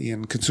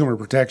in consumer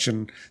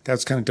protection.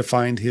 That's kind of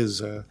defined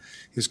his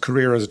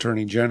career as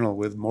Attorney General,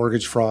 with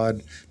mortgage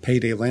fraud,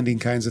 payday lending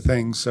kinds of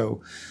things.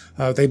 So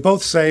they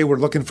both say we're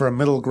looking for a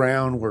middle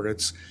ground where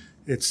it's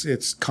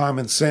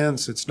common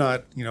sense. It's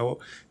not,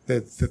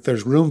 that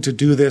there's room to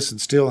do this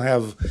and still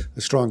have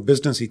a strong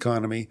business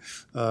economy.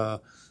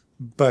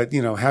 But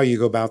how you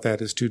go about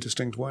that is two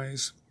distinct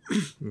ways.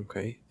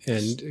 Okay.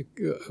 And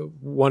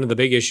one of the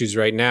big issues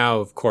right now,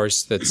 of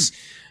course, that's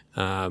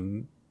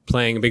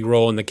playing a big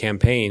role in the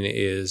campaign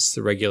is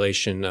the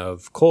regulation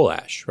of coal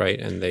ash, right?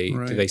 And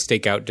do they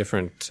stake out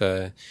different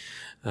areas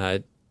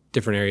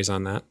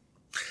on that?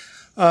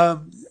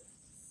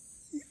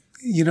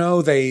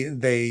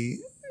 They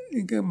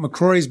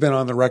McCrory's been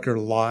on the record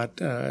a lot.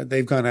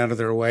 They've gone out of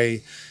their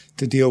way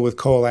to deal with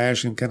Cole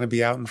Ash and kind of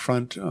be out in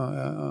front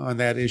on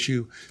that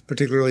issue,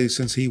 particularly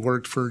since he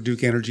worked for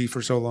Duke Energy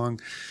for so long.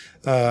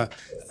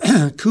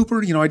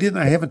 Cooper,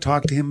 I haven't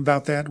talked to him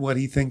about that, what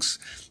he thinks,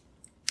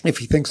 if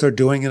he thinks they're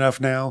doing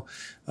enough now.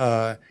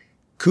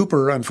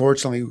 Cooper,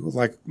 unfortunately,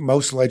 like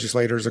most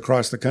legislators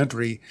across the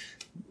country,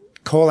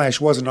 coal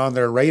ash wasn't on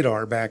their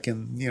radar back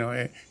in,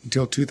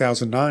 until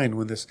 2009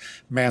 when this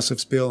massive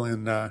spill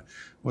in,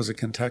 was it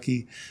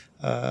Kentucky,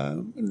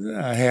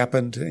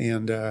 happened.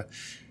 And,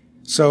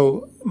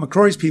 so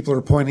McCrory's people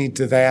are pointing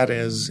to that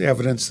as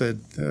evidence that,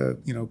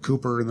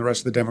 Cooper and the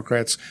rest of the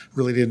Democrats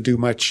really didn't do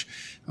much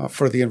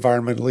for the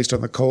environment, at least on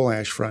the coal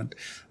ash front.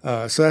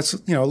 So that's,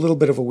 a little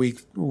bit of a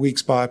weak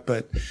spot,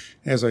 but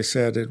as I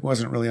said, it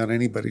wasn't really on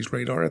anybody's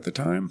radar at the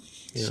time.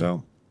 Yeah.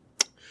 So.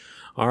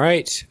 All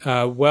right.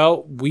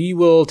 Well, we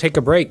will take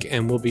a break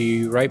and we'll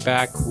be right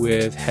back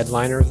with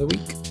Headliner of the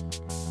Week.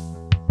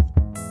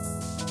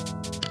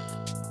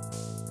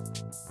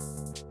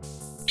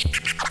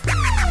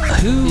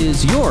 Who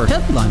is your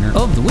headliner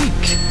of the week?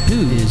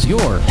 Who is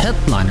your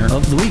headliner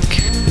of the week?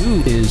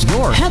 Who is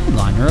your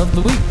headliner of the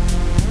week?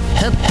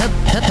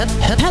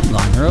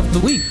 Headliner of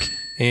the week.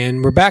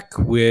 And we're back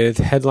with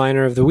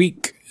Headliner of the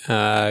Week.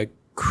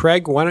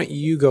 Craig, why don't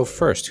you go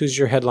first? Who's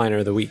your Headliner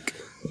of the Week?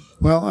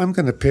 Well, I'm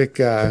going to pick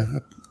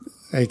a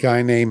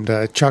guy named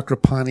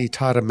Chakrapani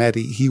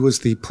Tadamedi. He was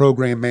the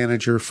program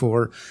manager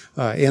for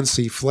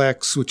NC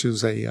Flex, which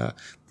is a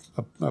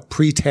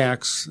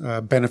pre-tax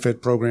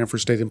benefit program for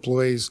state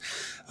employees.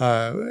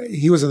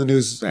 He was in the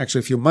news actually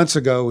a few months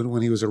ago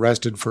when he was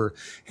arrested for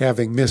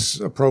having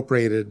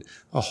misappropriated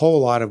a whole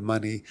lot of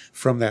money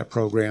from that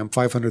program,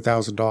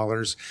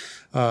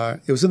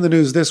 $500,000. It was in the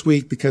news this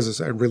week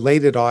because a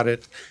related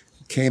audit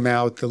came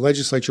out. The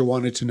legislature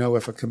wanted to know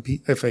if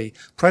a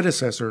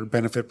predecessor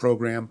benefit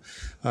program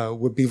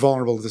would be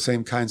vulnerable to the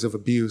same kinds of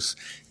abuse.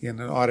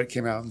 And an audit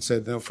came out and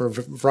said, no, for a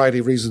variety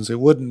of reasons it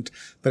wouldn't.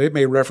 But it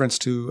made reference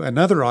to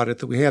another audit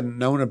that we hadn't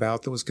known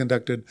about that was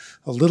conducted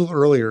a little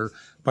earlier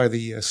by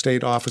the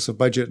State Office of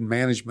Budget and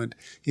Management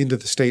into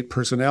the state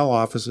personnel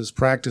office's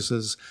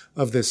practices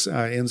of this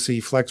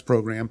NC Flex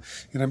program.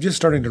 And I'm just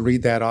starting to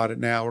read that audit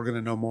now. We're going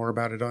to know more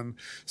about it on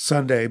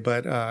Sunday.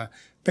 But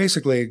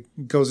basically,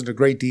 it goes into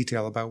great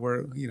detail about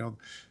where,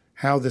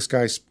 how this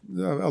guy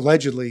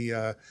allegedly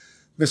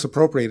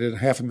misappropriated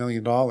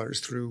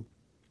 $500,000 through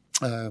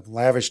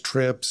lavish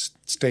trips,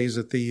 stays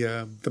at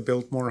the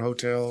Biltmore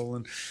Hotel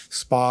and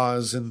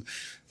spas, and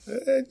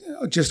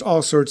just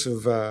all sorts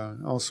of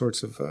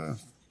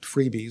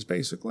freebies,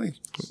 basically.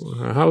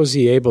 How was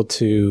he able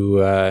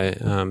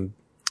to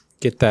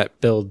get that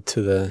billed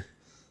to the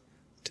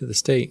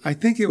state? I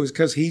think it was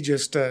because he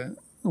just.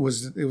 It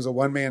was a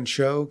one-man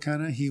show,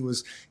 kind of.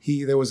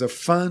 There was a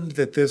fund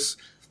that this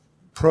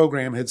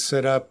program had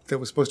set up that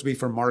was supposed to be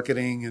for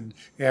marketing and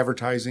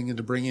advertising and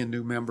to bring in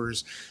new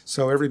members.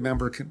 So every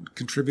member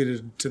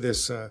contributed to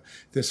this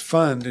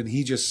fund, and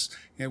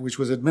which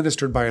was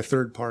administered by a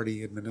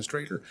third-party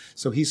administrator.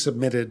 So he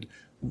submitted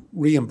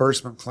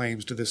reimbursement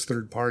claims to this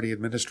third-party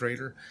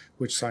administrator,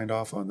 which signed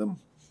off on them.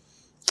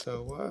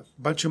 So a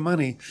bunch of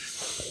money.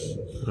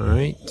 All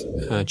right.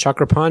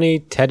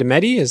 Chakrapani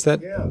Tadamedi, is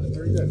that? Yeah,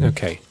 very good.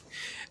 Okay.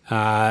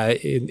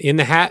 In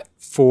the hat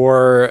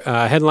for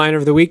Headliner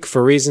of the Week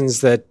for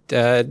reasons that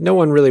no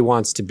one really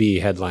wants to be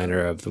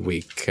Headliner of the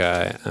Week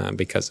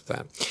because of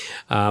that.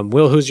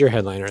 Will, who's your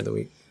Headliner of the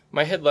Week?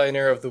 My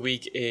headliner of the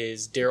week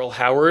is Daryl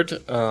Howard,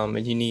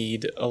 and you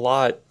need a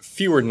lot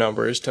fewer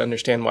numbers to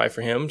understand why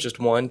for him. Just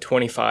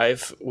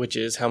 25, which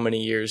is how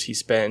many years he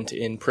spent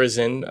in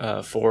prison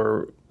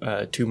for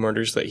 2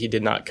 murders that he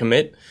did not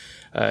commit.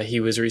 He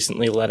was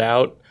recently let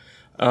out.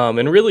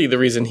 And really the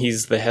reason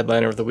he's the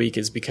headliner of the week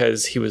is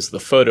because he was the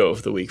photo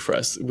of the week for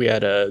us. We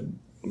had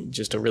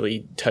just a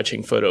really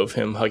touching photo of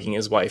him hugging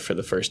his wife for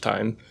the first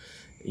time,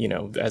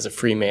 as a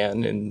free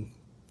man in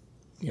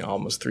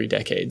almost 3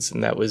 decades.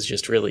 And that was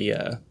just really,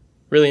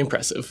 really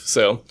impressive.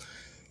 So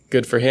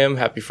good for him.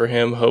 Happy for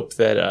him. Hope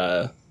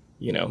that,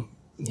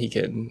 he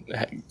can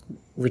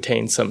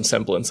retain some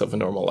semblance of a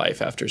normal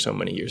life after so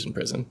many years in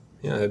prison.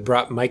 Yeah, it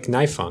brought Mike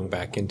Nifong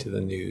back into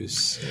the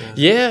news.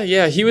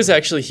 Yeah. He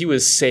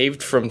was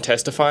saved from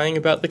testifying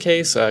about the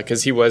case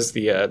because he was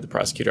the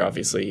prosecutor,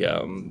 obviously,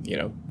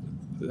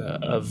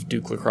 of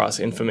Duke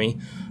lacrosse infamy.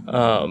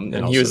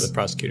 And he was the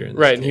prosecutor in this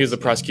case. And he was the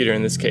prosecutor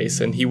in this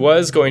case. And he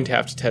was going to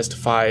have to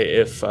testify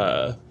if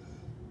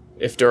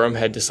Durham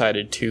had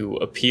decided to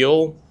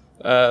appeal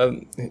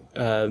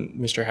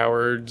Mr.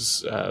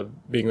 Howard's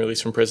being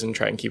released from prison,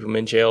 try and keep him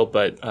in jail,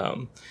 but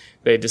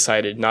they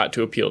decided not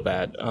to appeal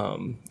that,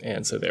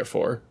 and so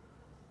therefore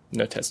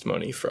no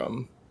testimony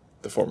from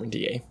the former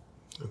DA.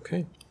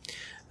 Okay.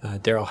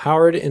 Daryl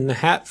Howard in the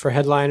hat for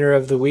Headliner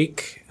of the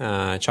Week.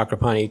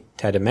 Chakrapani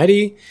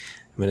Tadamedi.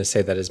 I'm going to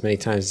say that as many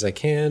times as I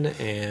can.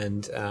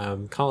 And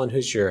Colin,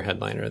 who's your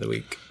Headliner of the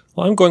Week?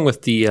 Well, I'm going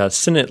with the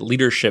Senate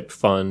Leadership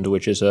Fund,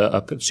 which is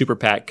a super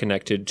PAC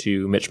connected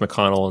to Mitch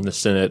McConnell in the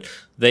Senate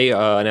They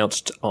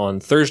announced on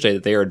Thursday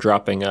that they are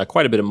dropping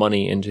quite a bit of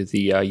money into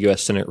the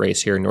U.S. Senate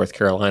race here in North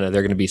Carolina.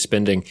 They're going to be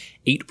spending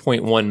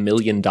 $8.1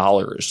 million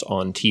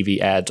on TV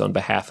ads on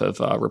behalf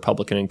of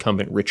Republican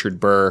incumbent Richard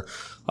Burr.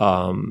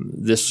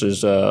 This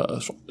is, in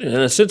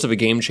a sense, of a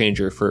game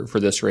changer for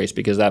this race,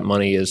 because that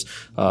money is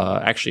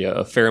actually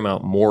a fair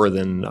amount more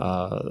than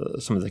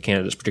some of the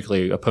candidates,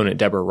 particularly opponent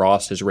Deborah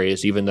Ross, has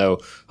raised, even though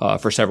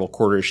for several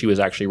quarters she was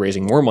actually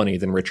raising more money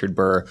than Richard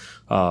Burr.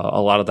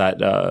 A lot of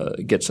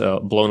that gets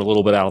blown a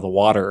little bit out of the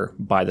water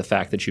by the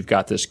fact that you've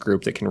got this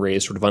group that can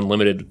raise sort of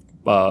unlimited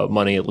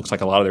money. It looks like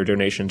a lot of their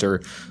donations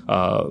are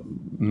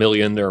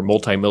million or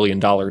multi-million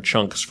dollar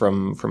chunks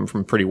from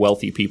pretty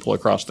wealthy people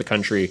across the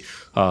country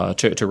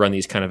to run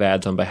these kind of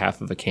ads on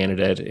behalf of a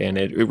candidate. And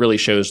it really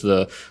shows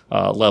the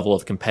level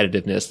of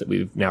competitiveness that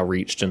we've now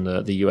reached in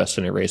the U.S.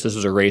 Senate race. This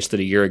was a race that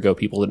a year ago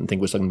people didn't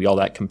think was going to be all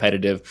that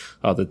competitive,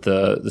 that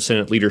the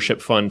Senate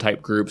Leadership Fund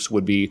type groups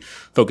would be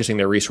focusing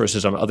their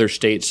resources on other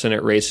state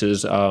Senate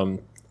races,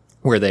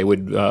 where they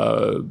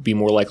would be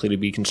more likely to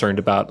be concerned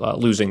about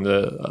losing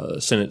the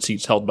Senate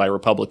seats held by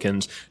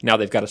Republicans. Now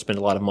they've got to spend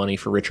a lot of money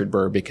for Richard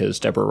Burr because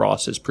Deborah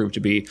Ross has proved to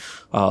be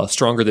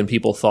stronger than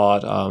people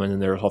thought. And then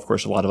there's, of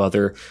course, a lot of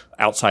other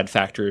outside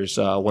factors,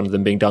 one of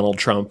them being Donald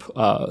Trump,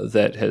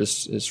 that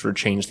has sort of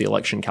changed the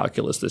election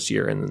calculus this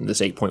year. And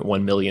this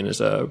 $8.1 million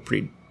is a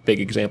pretty big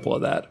example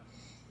of that.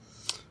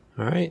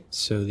 All right.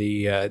 So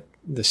the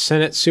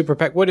Senate Super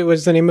PAC, what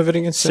was the name of it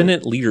again?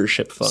 Senate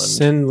Leadership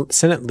Fund.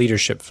 Senate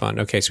Leadership Fund.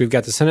 Okay, so we've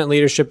got the Senate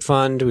Leadership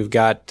Fund. We've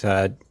got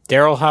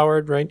Daryl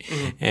Howard, right?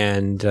 Mm-hmm.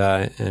 And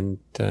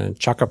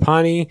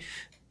Chakrapani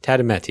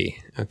Tadameti.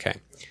 Okay.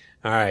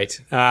 All right.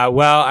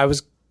 Well, I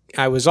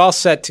was all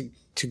set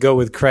to go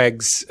with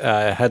Craig's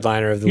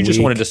headliner of the week. You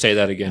just wanted to say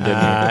that again, didn't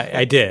you?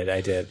 I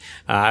did.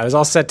 I was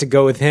all set to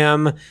go with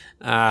him.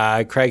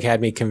 Craig had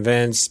me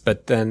convinced,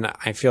 but then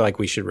I feel like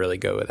we should really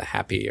go with a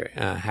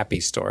happy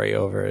story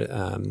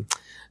over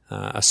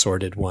a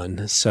sordid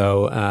one.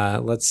 So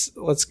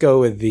let's go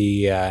with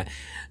the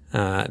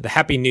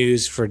happy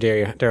news for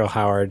Daryl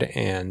Howard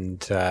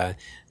and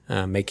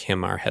make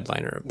him our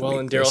headliner of the week. Well,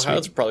 and Daryl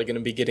Howard's probably going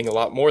to be getting a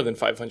lot more than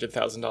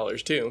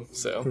 $500,000 too.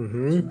 So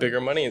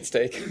bigger money at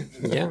stake.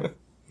 Yeah.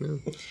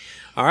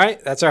 All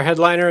right. That's our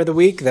headliner of the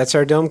week. That's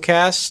our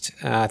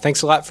Domecast.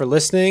 Thanks a lot for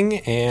listening,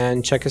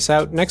 and check us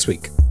out next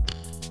week.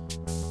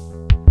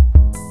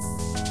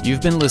 You've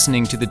been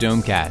listening to the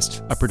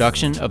Domecast, a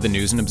production of the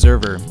News and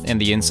Observer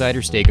and the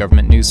Insider State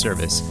Government News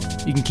Service.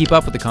 You can keep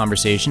up with the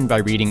conversation by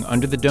reading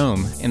Under the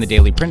Dome in the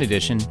daily print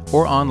edition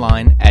or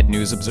online at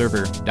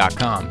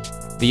newsobserver.com.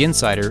 The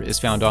Insider is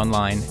found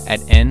online at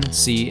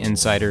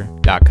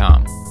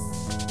ncinsider.com.